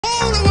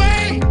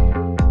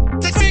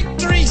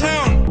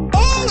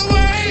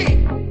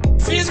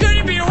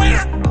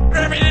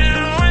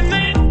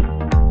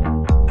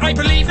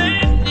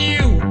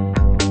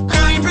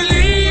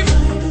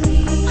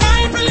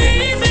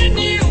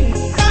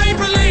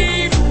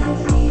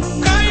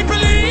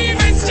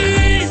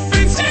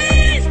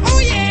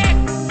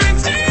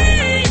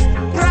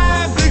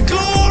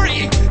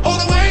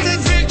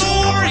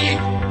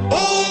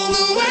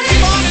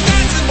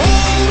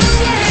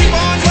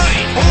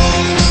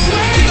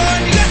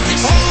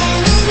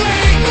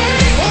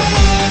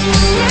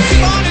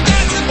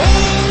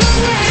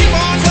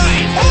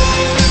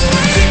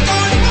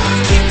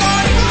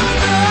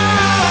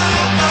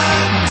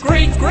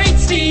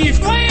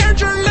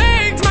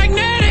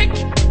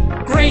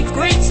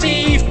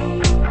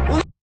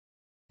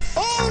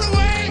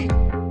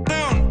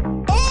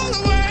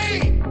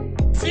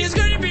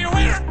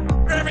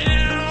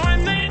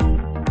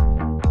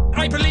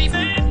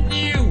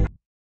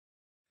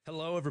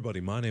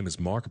My name is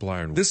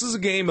Markiplier, and this is a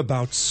game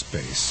about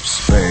space.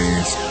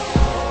 Space.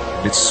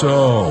 It's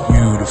so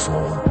beautiful.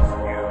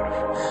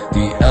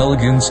 The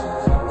elegance,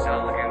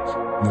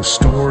 the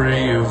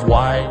story of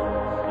why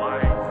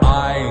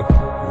I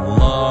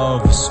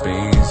love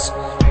space.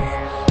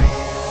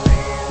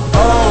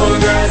 Oh,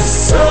 that's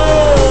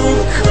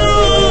so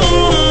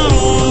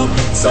cool,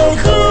 so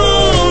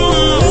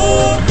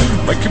cool.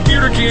 My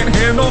computer can't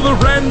handle the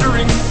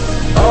rendering.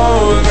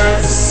 Oh,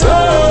 that's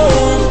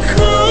so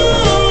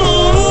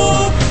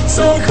cool,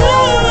 so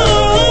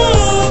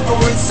cool.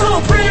 Oh, it's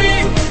so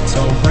pretty,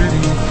 So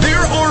pretty.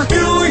 There are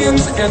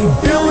billions and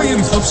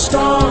billions of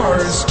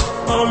stars.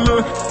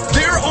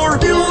 There are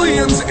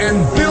billions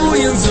and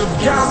billions of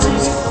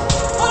galaxies.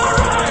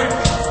 Alright!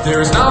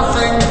 There's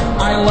nothing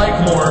I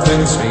like more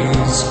than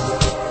space.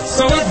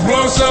 So let's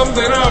blow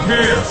something up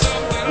here.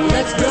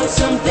 Let's blow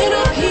something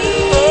up here.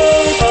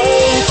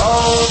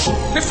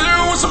 If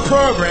there was a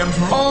program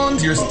for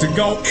volunteers to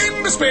go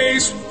into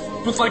space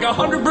with like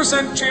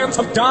 100% chance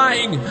of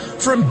dying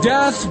from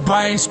death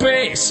by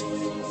space,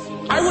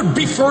 I would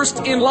be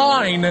first in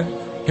line.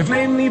 If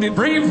they needed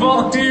brave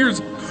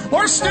volunteers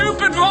or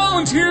stupid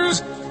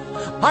volunteers,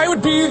 I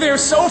would be there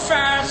so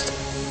fast.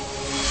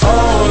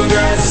 Oh,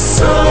 that's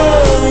so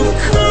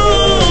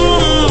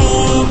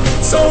cool,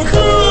 so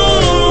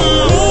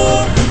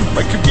cool.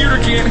 My computer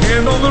can't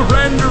handle the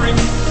rendering.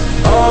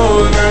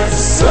 Oh, that's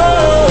so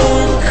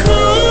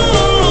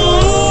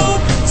cool,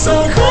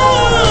 so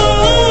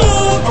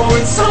cool. Oh,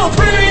 it's so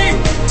pretty,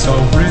 So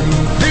pretty.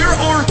 There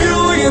are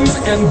billions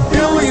and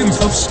billions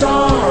of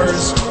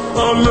stars.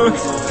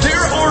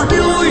 There are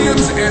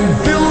billions and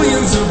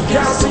billions of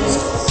galaxies.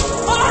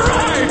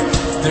 Alright!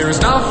 There's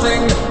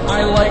nothing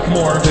I like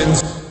more than